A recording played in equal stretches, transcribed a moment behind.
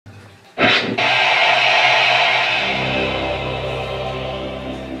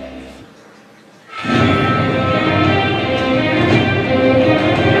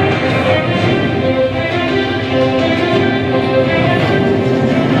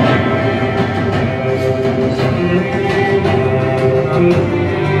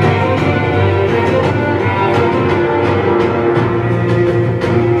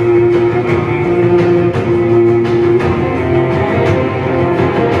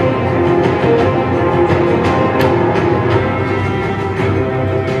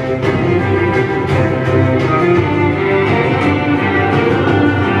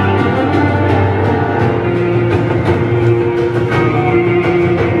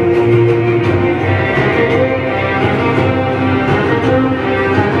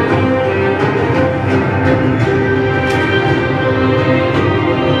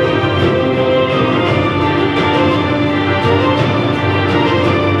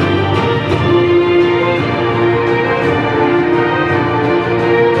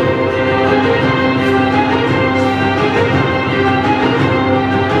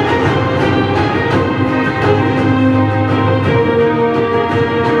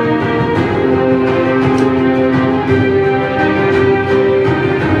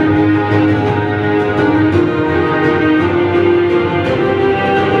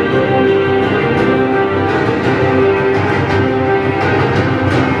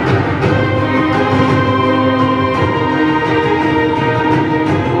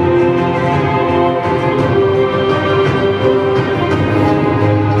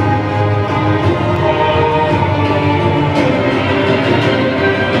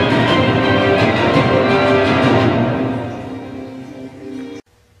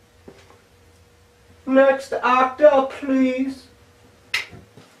Next actor, please.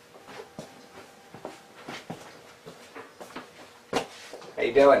 How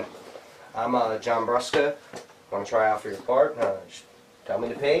you doing? I'm John Brusca. Want to try out for your part? Just tell me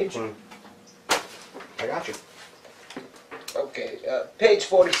the page and I got you. Okay, page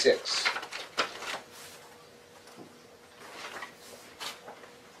 46.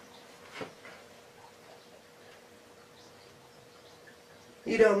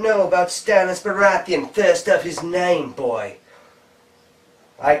 You don't know about Stannis Baratheon, first of his name, boy.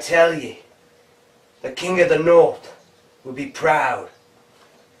 I tell ye, the King of the North will be proud.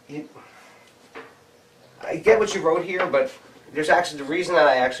 I get what you wrote here, but there's actually, the reason that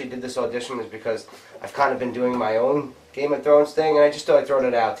I actually did this audition is because I've kind of been doing my own Game of Thrones thing, and I just thought I'd throw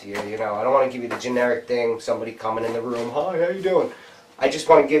it out to you, you know. I don't want to give you the generic thing, somebody coming in the room, hi, how you doing? I just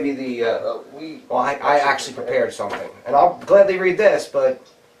want to give you the, well, I actually prepared something. And I'll gladly read this, but,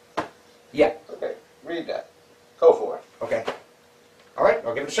 yeah. Okay, read that. Go for it. Okay. Alright,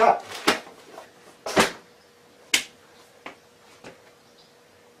 I'll give it a shot.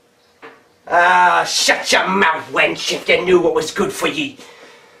 Ah, shut your mouth, wench, if you knew what was good for ye.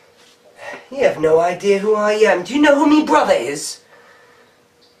 You have no idea who I am. Do you know who me brother is?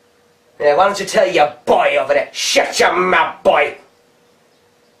 Yeah, why don't you tell your boy over there? Shut your mouth, boy.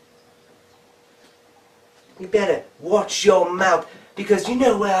 You better watch your mouth, because you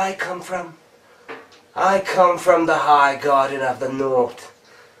know where I come from. I come from the High Garden of the North.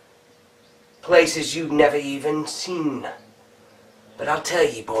 Places you've never even seen. But I'll tell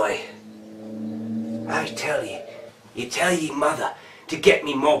you, boy. I tell you, you tell ye mother to get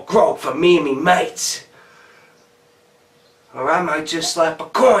me more grog for me and me mates. Or I might just slap a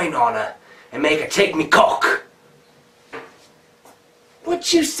coin on her and make her take me cock.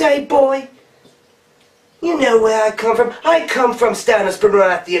 What you say, boy? You know where I come from. I come from Stannis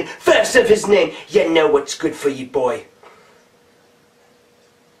Baratheon, first of his name. You know what's good for you, boy.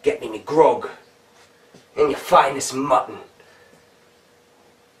 Get me grog and your finest mutton.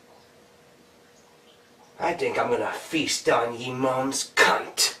 I think I'm gonna feast on ye mom's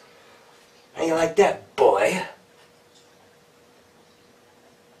cunt. How you like that, boy?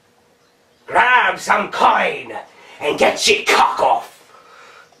 Grab some coin and get ye cock off.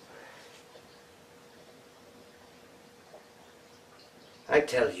 I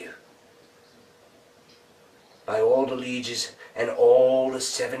tell you, by all the lieges and all the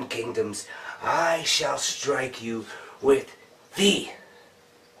 7 kingdoms, I shall strike you with thee.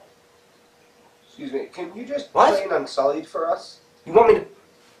 Excuse me, can you just What? play an Unsullied for us? You want me to...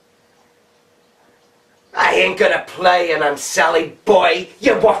 I ain't gonna play an unsullied, boy.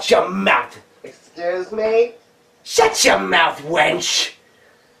 You watch your mouth. Excuse me? Shut your mouth, wench.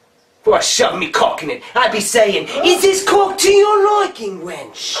 Before I shove me cock in it, I'd be saying, is this cock to your liking,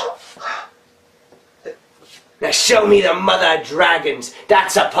 wench? Now show me the mother of dragons.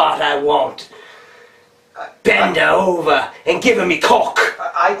 That's a part I want. Bend her over and give her me cock.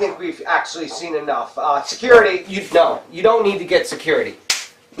 I think we've actually seen enough. Security, No, you don't need to get security.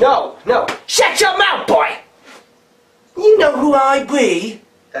 No, no. Shut your mouth, boy. You know who I be.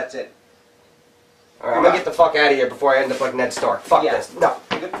 that's it. Alright, I'm gonna get the fuck out of here before I end up like Ned Stark. Fuck Yeah. this. No.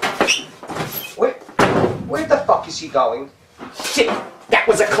 Where the fuck is he going? Shit, that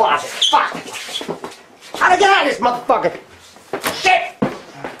was a closet. Fuck. How'd I get out of this motherfucker?